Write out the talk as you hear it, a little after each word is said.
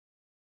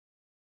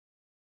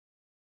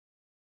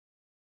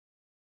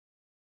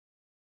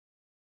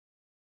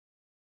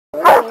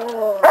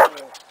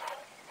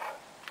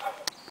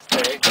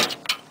Stay.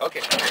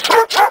 Okay.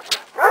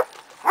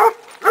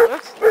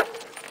 Whoops.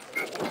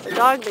 The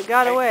dog that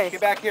got away.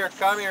 Get back here.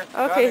 Come here.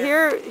 Okay,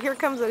 here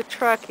comes a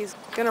truck. He's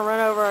gonna run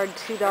over our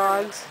two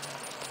dogs.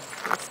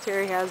 Yes,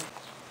 Terry has.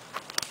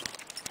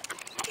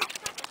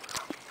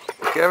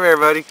 Come here,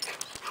 buddy.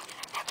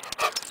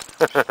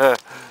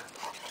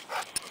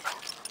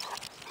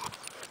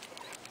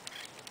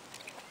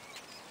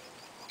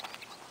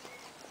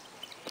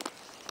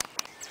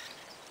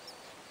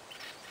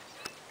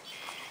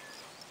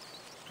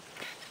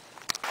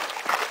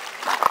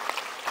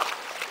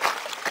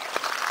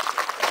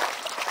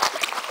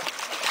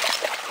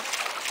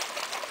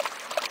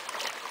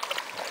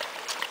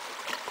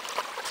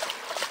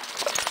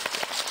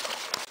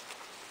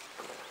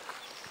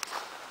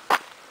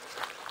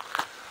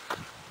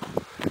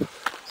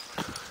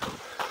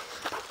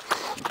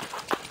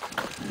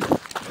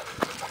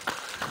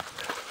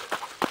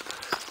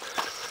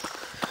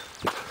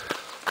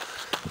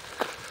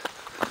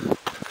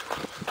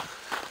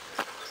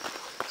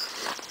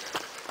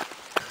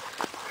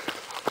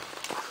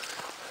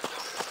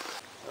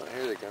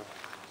 Here they go.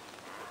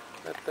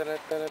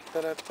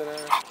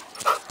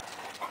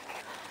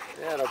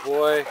 Yeah,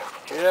 boy.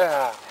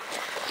 Yeah.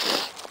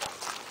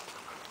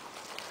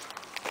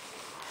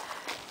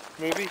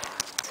 Movie.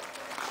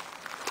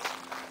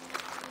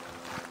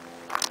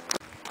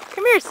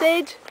 Come here,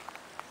 Sage.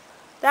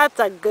 That's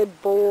a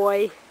good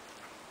boy.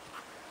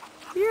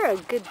 You're a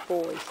good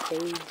boy,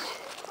 Sage.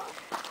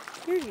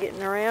 You're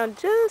getting around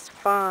just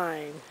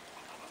fine.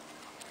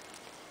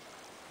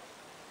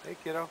 Hey,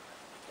 kiddo.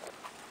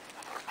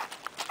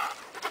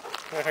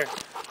 Alright.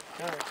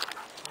 Alright.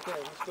 Okay,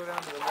 let's go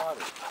down to the water.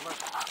 Come on.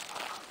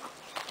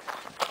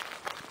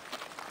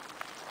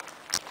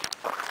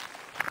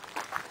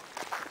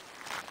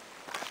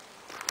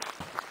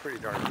 It's pretty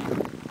dark.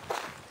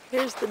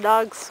 Here's the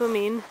dog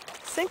swimming,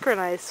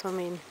 synchronized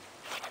swimming.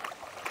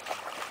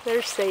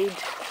 There's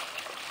Sage.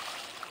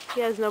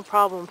 He has no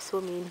problem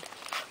swimming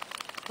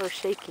or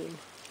shaking.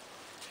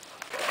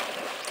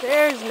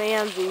 There's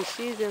Manzi.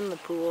 She's in the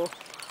pool.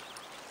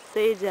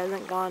 Sage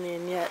hasn't gone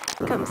in yet.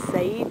 Here comes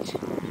Sage.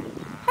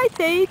 Hi,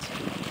 Sage.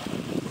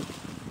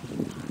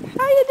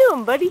 How you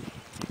doing, buddy?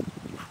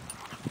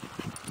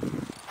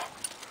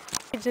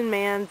 Sage and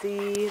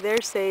Manzi.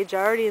 There's Sage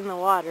already in the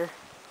water.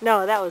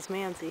 No, that was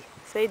Manzi.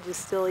 Sage is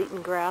still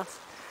eating grass.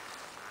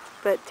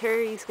 But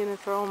Terry's going to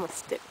throw him a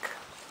stick.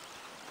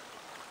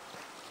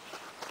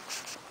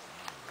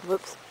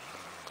 Whoops.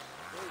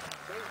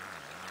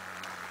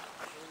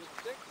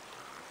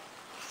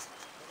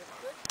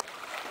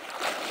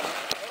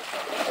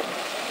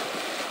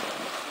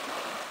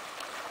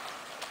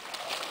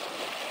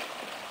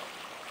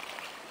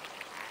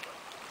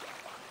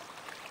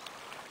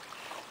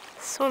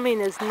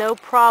 Swimming is no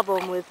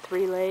problem with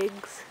 3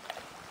 legs.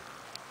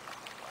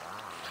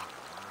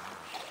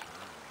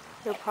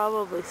 He'll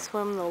probably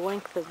swim the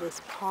length of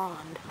this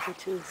pond,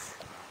 which is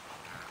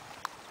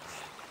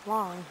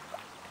long.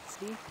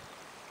 See?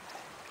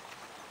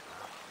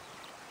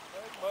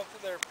 Most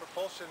of their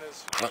propulsion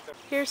is...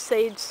 Here's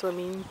Sage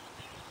swimming.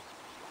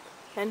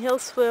 And he'll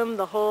swim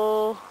the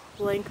whole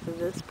length of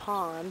this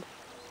pond,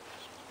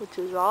 which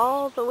is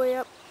all the way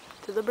up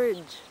to the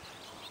bridge.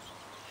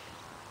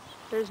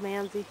 There's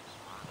Manzi.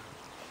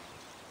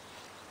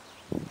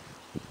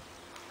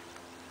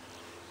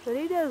 But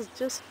he does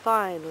just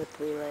fine with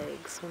 3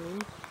 legs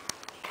swimming.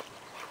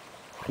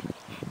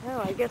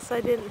 Oh, I guess I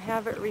didn't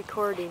have it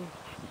recording.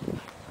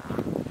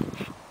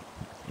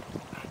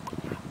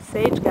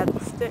 Sage got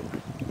the stick.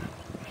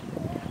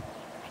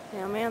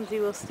 Now Manzi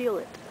will steal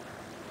it.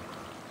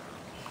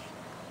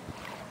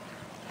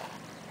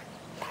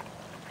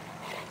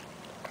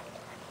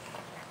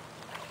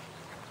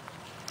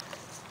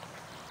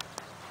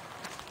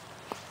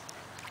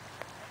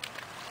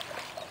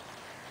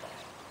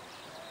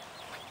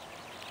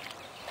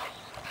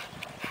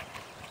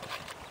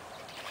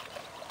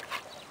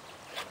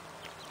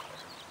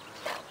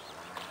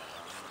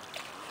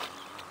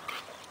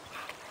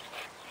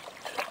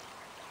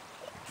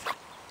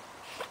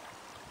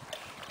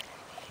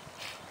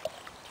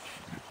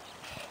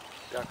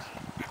 Ducks.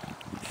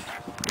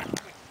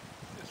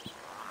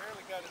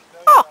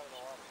 Oh,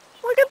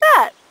 look at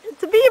that.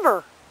 It's a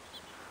beaver.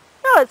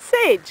 No, it's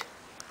Sage.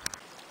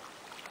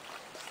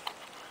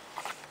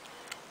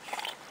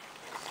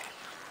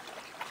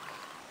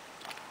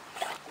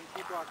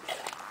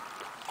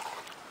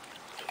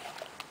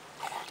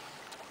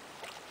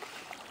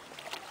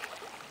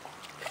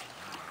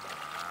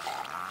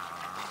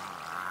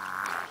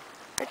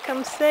 Here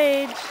comes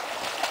Sage.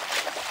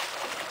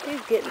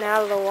 He's getting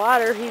out of the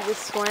water. He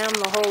just swam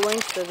the whole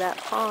length of that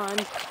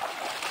pond.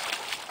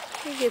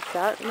 He gets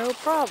out no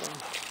problem.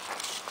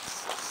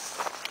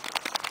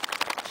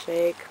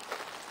 Shake.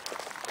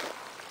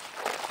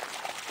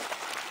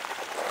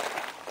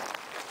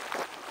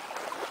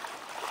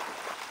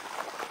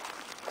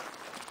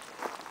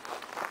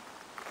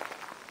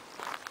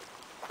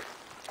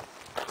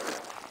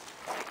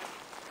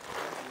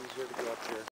 Easier to go up here.